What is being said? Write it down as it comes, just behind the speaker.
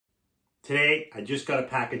Today, I just got a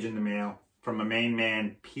package in the mail from my main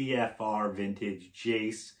man, PFR Vintage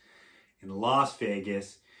Jace in Las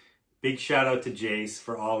Vegas. Big shout out to Jace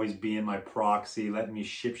for always being my proxy, letting me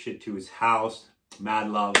ship shit to his house.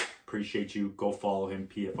 Mad love, appreciate you. Go follow him,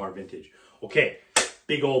 PFR Vintage. Okay,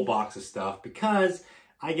 big old box of stuff because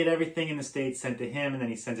I get everything in the States sent to him and then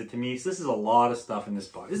he sends it to me. So this is a lot of stuff in this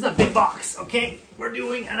box. This is a big box, okay? We're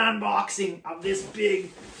doing an unboxing of this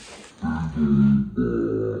big.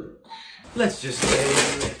 Let's just get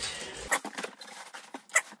into it.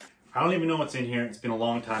 I don't even know what's in here. It's been a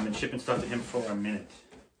long time. Been shipping stuff to him for a minute.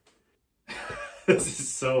 This is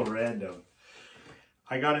so random.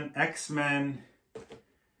 I got an X-Men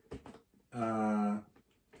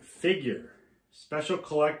figure. Special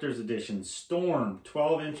Collector's Edition. Storm.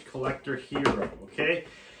 12-inch collector hero. Okay?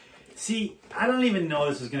 See, I don't even know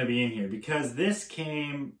this is going to be in here because this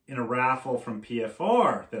came in a raffle from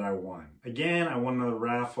PFR that I won. Again, I won another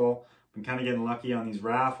raffle. Been kind of getting lucky on these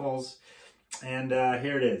raffles. And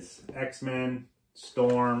here it is. X-Men,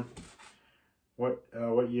 Storm.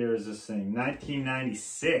 What year is this thing?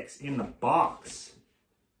 1996 in the box.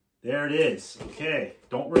 There it is. Okay.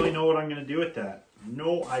 Don't really know what I'm going to do with that.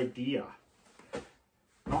 No idea.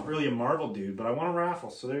 Not really a Marvel dude, but I want a raffle.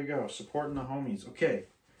 So there you go. Supporting the homies. Okay.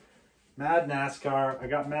 Mad NASCAR. I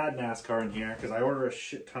got Mad NASCAR in here because I order a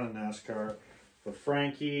shit ton of NASCAR for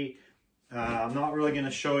Frankie. I'm not really going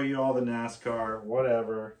to show you all the NASCAR,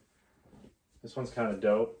 whatever. This one's kind of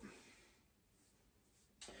dope.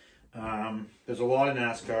 There's a lot of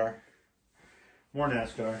NASCAR. More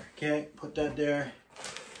NASCAR. Okay, put that there.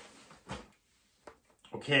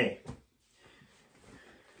 Okay.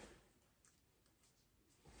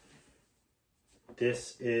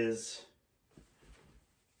 This is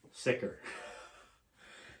sicker.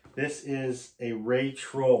 This is a Ray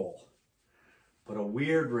Troll, but a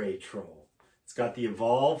weird Ray Troll. It's got the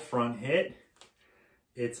Evolve front hit.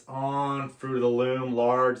 It's on Fruit of the Loom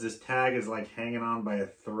large. This tag is like hanging on by a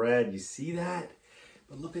thread. You see that?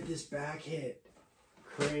 But look at this back hit.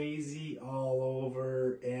 Crazy all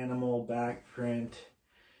over animal back print.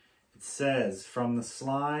 It says from the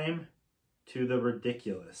slime to the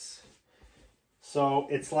ridiculous. So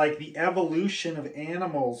it's like the evolution of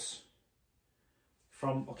animals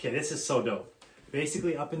from, okay, this is so dope.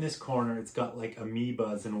 Basically up in this corner, it's got like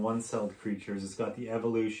amoebas and one-celled creatures. It's got the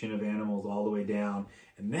evolution of animals all the way down.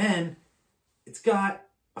 And then it's got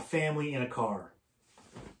a family in a car.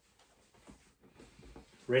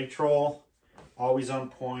 Ray Troll, always on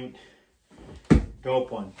point.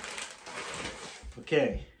 Dope one.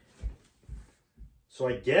 Okay. So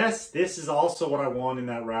I guess this is also what I won in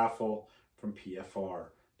that raffle from PFR.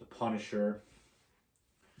 The Punisher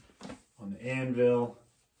on the anvil.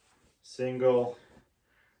 Single,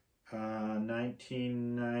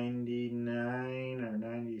 1999 or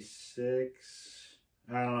 96.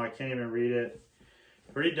 I don't know, I can't even read it.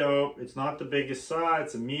 Pretty dope. It's not the biggest size,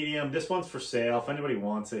 it's a medium. This one's for sale. If anybody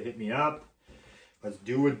wants it, hit me up. Let's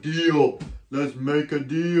do a deal. Let's make a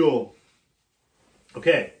deal.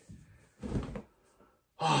 Okay.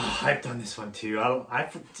 Oh, I've done this one too. I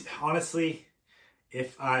honestly,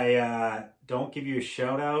 if I don't give you a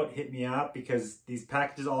shout out, hit me up because these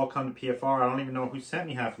packages all come to PFR. I don't even know who sent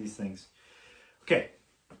me half of these things. Okay,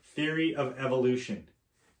 Theory of Evolution.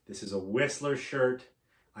 This is a Whistler shirt.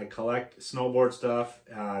 I collect snowboard stuff.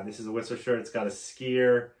 This is a Whistler shirt. It's got a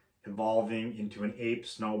skier evolving into an ape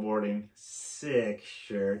snowboarding. Sick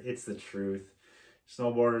shirt. It's the truth.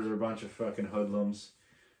 Snowboarders are a bunch of fucking hoodlums.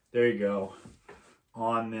 There you go.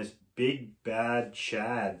 On this Big Bad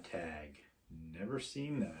Chad tag. Never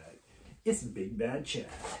seen that. It's Big Bad Chad.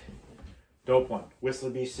 Dope one.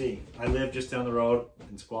 Whistler, BC. I live just down the road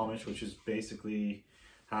in Squamish, which is basically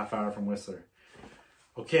half hour from Whistler.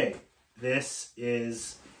 Okay, this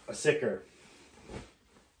is a Sicker.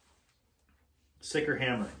 Sicker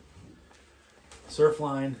hammer.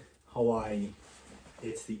 Surfline, Hawaii.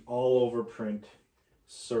 It's the all over print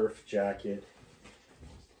surf jacket.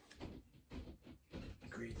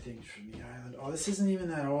 Great things from the island. Oh, this isn't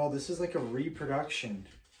even that old. This is like a reproduction.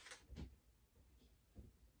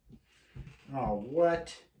 Oh,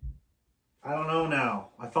 what? I don't know now.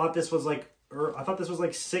 I thought this was like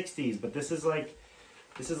 60s, but this is like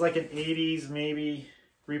an 80s maybe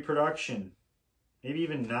reproduction. Maybe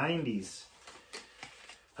even 90s.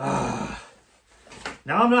 Now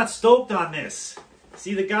I'm not stoked on this.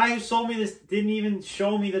 See, the guy who sold me this didn't even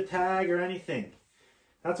show me the tag or anything.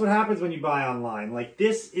 That's what happens when you buy online. Like,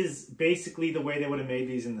 this is basically the way they would have made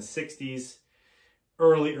these in the 60s.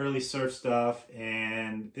 Early surf stuff.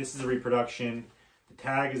 And this is a reproduction. The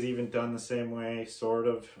tag is even done the same way, sort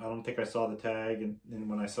of. I don't think I saw the tag and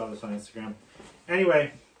when I saw this on Instagram.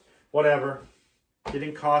 Anyway, whatever.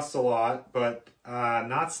 Didn't cost a lot, but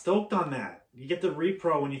not stoked on that. You get the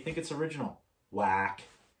repro when you think it's original. Whack.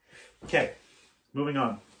 Okay, moving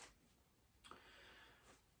on.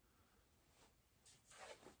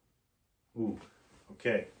 Ooh,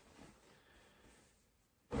 okay.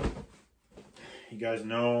 You guys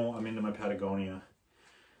know I'm into my Patagonia.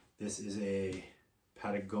 This is a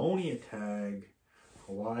Patagonia tag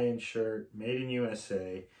Hawaiian shirt, made in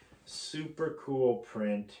USA. Super cool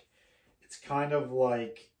print. It's kind of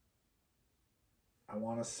like, I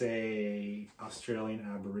want to say Australian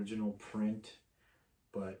Aboriginal print,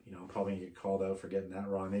 but you know, I'm probably gonna get called out for getting that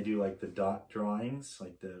wrong. They do like the dot drawings,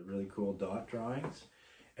 like the really cool dot drawings.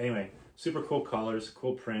 Anyway, super cool colors,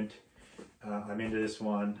 cool print. I'm into this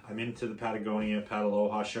one. I'm into the Patagonia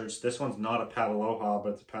Pataloha shirts. This one's not a Pataloha,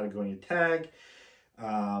 but it's a Patagonia tag.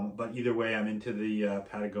 But either way, I'm into the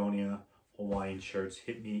Patagonia Hawaiian shirts.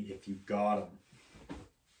 Hit me if you got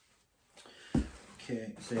them.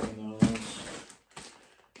 Okay, saving those.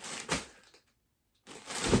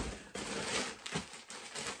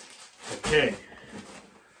 Okay,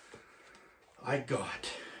 I got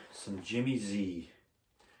some Jimmy Z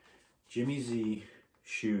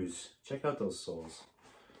shoes. Check out those soles.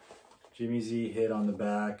 Jimmy Z hit on the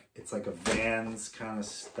back. It's like a Vans kind of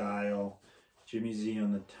style. Jimmy Z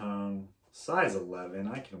on the tongue. Size 11.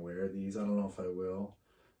 I can wear these. I don't know if I will.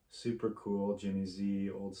 Super cool. Jimmy Z,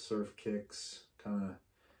 old surf kicks. Kind of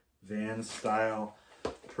Vans style.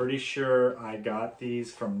 Pretty sure I got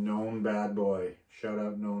these from Known Bad Boy. Shout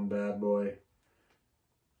out Known Bad Boy.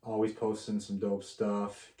 Always posting some dope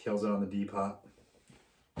stuff. Kills it on the Depop.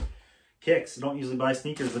 Kicks. I don't usually buy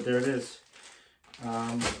sneakers, but there it is.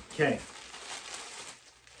 Okay.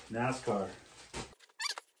 NASCAR.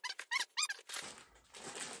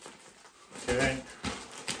 Okay.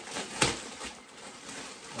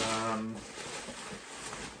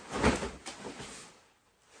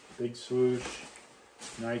 Big swoosh.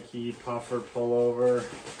 Nike puffer pullover.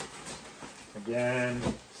 Again,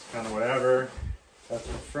 it's kind of whatever. That's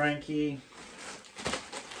for Frankie.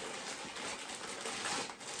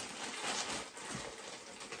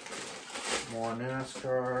 More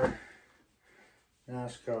NASCAR.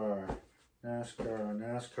 NASCAR. NASCAR.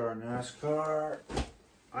 NASCAR. NASCAR.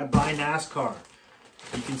 I buy NASCAR.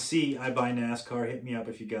 You can see I buy NASCAR. Hit me up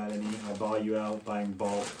if you got any. I'll buy you out buying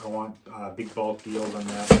bulk. I want big bulk deals on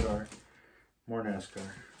NASCAR. More NASCAR.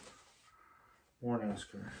 More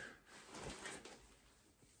NASCAR.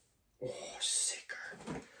 Oh, sicker.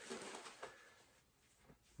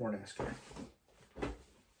 More NASCAR.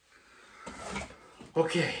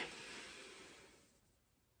 Okay.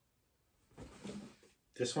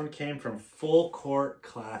 This one came from Full Court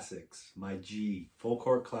Classics. My G. Full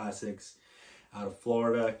Court Classics. Out of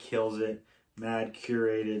Florida. Kills it. Mad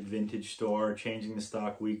curated vintage store. Changing the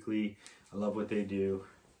stock weekly. I love what they do.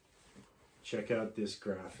 Check out this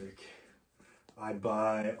graphic. I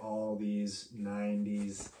buy all these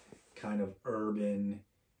 90s kind of urban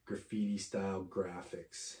graffiti style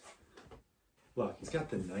graphics. Look, he's got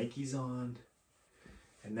the Nikes on.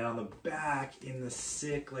 And then on the back in the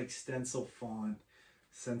sick like stencil font,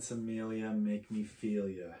 Sensimilia, make me feel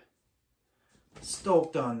ya.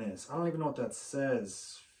 Stoked on this. I don't even know what that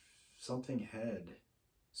says. Something head.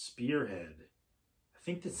 Spearhead. I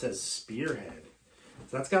think that says Spearhead.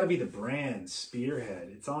 So that's got to be the brand, Spearhead.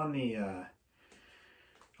 It's on the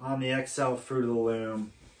XL Fruit of the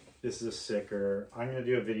Loom. This is a sicker. I'm gonna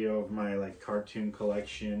do a video of my like cartoon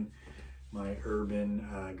collection, my urban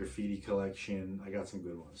graffiti collection. I got some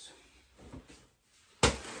good ones.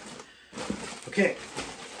 Okay,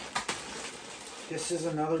 this is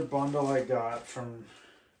another bundle I got from,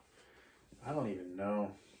 I don't even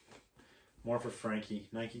know. More for Frankie.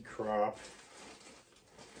 Nike Crop.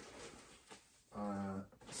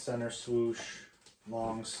 Center swoosh,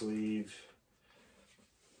 long sleeve,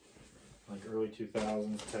 like early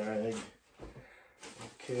 2000s tag.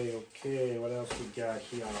 Okay, what else we got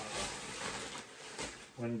here?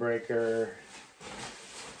 Windbreaker,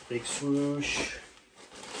 big swoosh.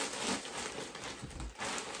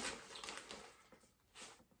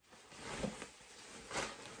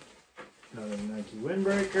 Another Nike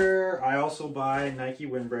windbreaker. I also buy Nike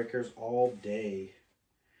windbreakers all day.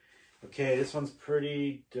 Okay, this one's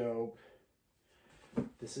pretty dope.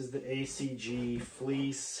 This is the ACG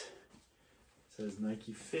fleece. It says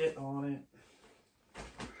Nike Fit on it.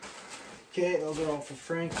 Okay, those are all for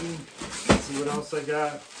Frankie. Let's see what else I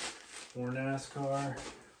got. More NASCAR.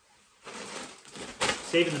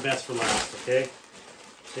 Saving the best for last, okay?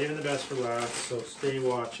 Saving the best for last, so stay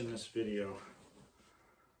watching this video.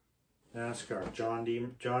 NASCAR, John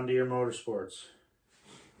Deere Motorsports.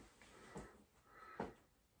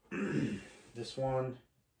 This one,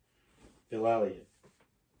 Bill Elliott.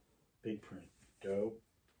 Big print. Dope.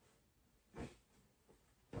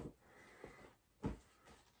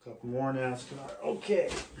 Couple more NASCAR.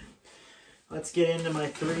 Okay. Let's get into my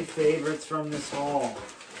 3 favorites from this haul.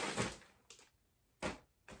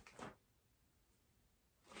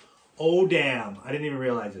 Oh, damn. I didn't even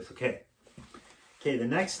realize this. Okay. Okay, the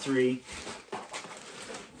next 3,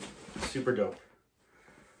 super dope.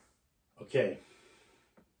 Okay.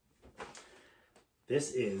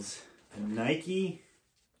 This is a Nike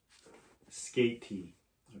skate tee.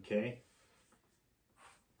 Okay.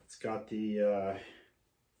 It's got the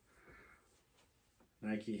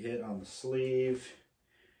Nike hit on the sleeve.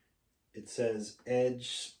 It says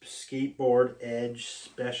Edge Skateboard Edge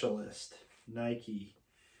Specialist Nike.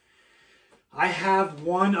 I have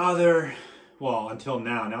one other, well, until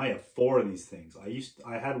now I have 4 of these things.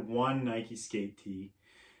 I had one Nike skate tee.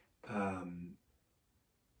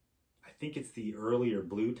 I think it's the earlier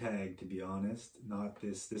blue tag, to be honest, not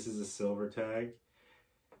this. This is a silver tag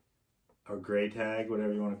or gray tag,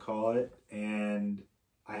 whatever you want to call it. And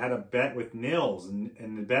I had a bet with Nils,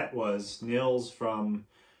 and the bet was Nils from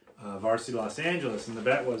Varsity Los Angeles, and the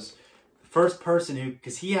bet was the first person who,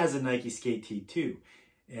 because he has a Nike skate tee too,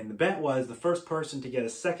 and the bet was the first person to get a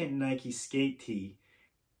second Nike skate tee,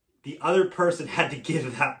 the other person had to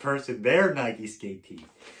give that person their Nike skate tee.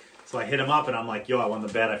 So I hit him up and I'm like, yo, I won the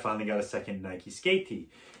bet. I finally got a second Nike skate tee.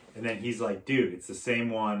 And then he's like, dude, it's the same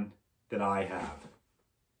one that I have.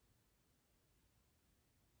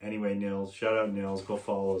 Anyway, Nils, shout out Nils. Go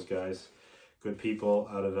follow those guys. Good people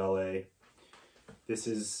out of LA. This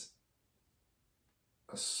is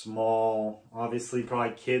a small, obviously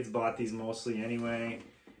probably kids bought these mostly anyway.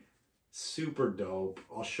 Super dope.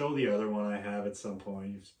 I'll show the other one I have at some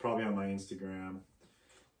point. It's probably on my Instagram.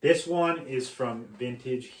 This one is from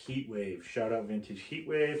Vintage Heatwave. Shout out Vintage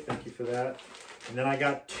Heatwave. Thank you for that. And then I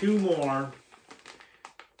got 2 more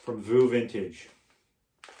from Voo Vintage.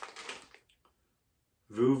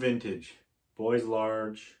 Voo Vintage. Boys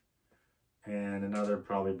Large. And another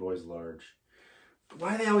probably Boys Large.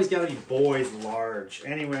 Why do they always gotta be Boys Large?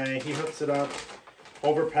 Anyway, he hooks it up.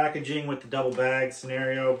 Over packaging with the double bag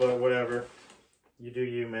scenario, but whatever. You do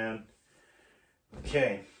you, man.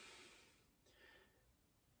 Okay.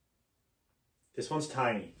 This one's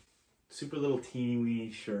tiny. Super little teeny weeny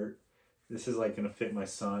shirt. This is like gonna fit my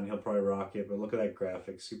son. He'll probably rock it, but look at that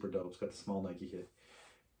graphic. Super dope. It's got the small Nike hit.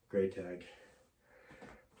 Gray tag.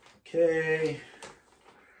 Okay.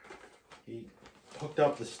 He hooked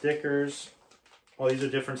up the stickers. Oh, these are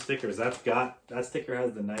different stickers. That sticker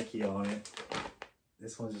has the Nike on it.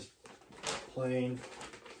 This one's just plain.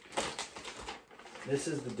 This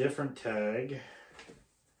is the different tag.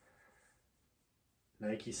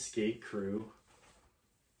 Nike Skate Crew.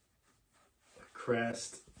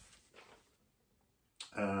 Crest.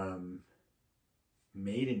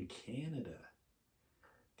 Made in Canada.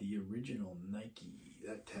 The original Nike.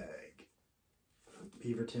 That tag.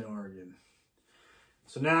 Beaverton, Oregon.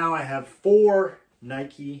 So now I have 4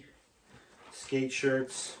 Nike skate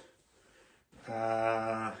shirts.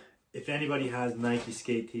 If anybody has Nike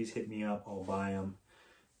skate tees, hit me up. I'll buy them,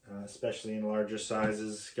 especially in larger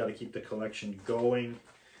sizes. Got to keep the collection going.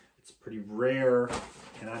 It's pretty rare,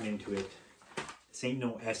 and I'm into it. This ain't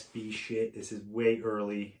no SB shit. This is way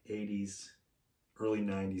early 80s, early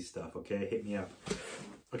 90s stuff, okay? Hit me up.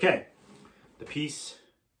 Okay, the piece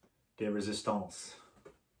de resistance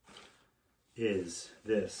is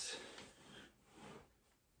this.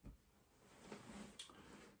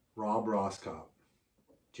 Rob Roscop,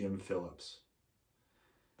 Jim Phillips,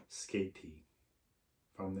 skate tee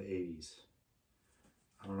from the 80s.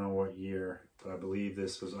 I don't know what year, but I believe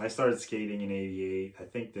this was, I started skating in 88. I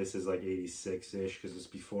think this is like 86-ish because it's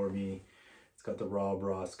before me. It's got the Rob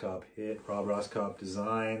Roscop hit, Rob Roscop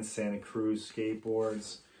designs, Santa Cruz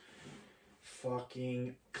skateboards.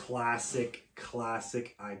 Fucking classic,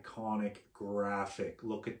 iconic graphic.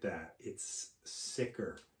 Look at that. It's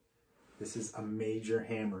sicker. This is a major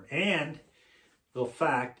hammer. And, little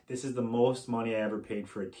fact, this is the most money I ever paid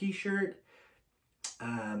for a t-shirt.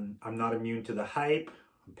 I'm not immune to the hype.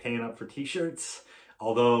 I'm paying up for t-shirts.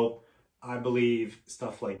 Although, I believe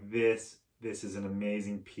stuff like this is an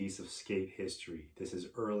amazing piece of skate history. This is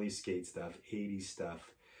early skate stuff, 80s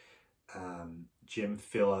stuff. Jim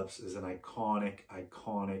Phillips is an iconic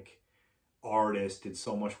artist. Did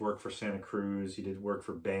so much work for Santa Cruz. He did work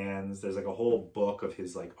for bands. There's like a whole book of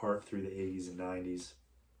his like art through the 80s and 90s.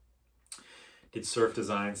 Did surf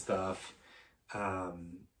design stuff. The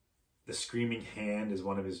Screaming Hand is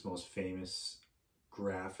one of his most famous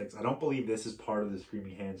graphics. I don't believe this is part of the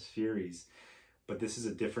Screaming Hand series, but this is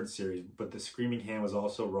a different series. But the Screaming Hand was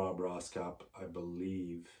also Rob Roskop, I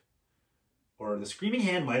believe. Or the Screaming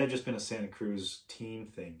Hand might have just been a Santa Cruz team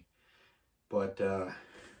thing. But,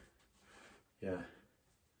 yeah.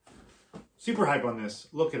 Super hype on this.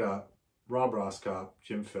 Look it up. Rob Roskop,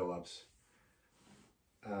 Jim Phillips.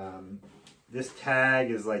 This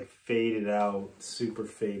tag is like faded out, super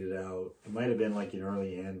faded out. It might have been like an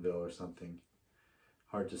early Anvil or something.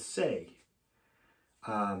 Hard to say.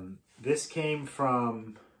 This came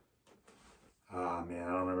from, oh man,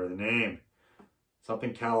 I don't remember the name.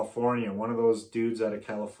 Something California. One of those dudes out of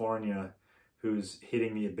California who's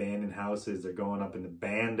hitting the abandoned houses. They're going up in the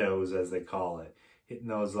bandos, as they call it. Hitting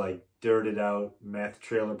those like dirted out meth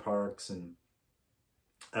trailer parks and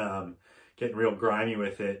getting real grimy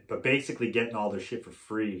with it, but basically getting all their shit for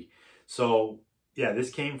free. So yeah, this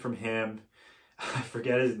came from him. I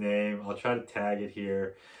forget his name. I'll try to tag it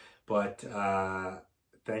here, but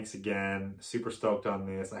thanks again. Super stoked on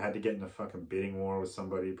this. I had to get in a fucking bidding war with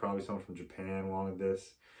somebody, probably someone from Japan wanted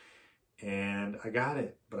this, and I got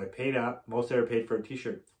it, but I paid up. Most I ever paid for a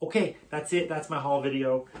t-shirt. Okay, that's it. That's my haul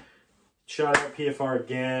video. Shout out PFR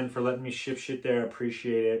again for letting me ship shit there. I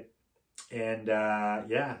appreciate it. And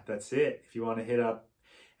yeah, that's it. If you want to hit up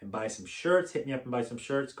and buy some shirts, hit me up and buy some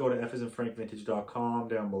shirts. Go to fisandfrankvintage.com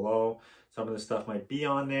down below. Some of the stuff might be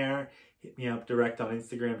on there. Hit me up direct on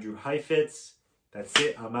Instagram, Drew Heifetz. That's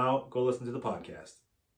it. I'm out. Go listen to the podcast.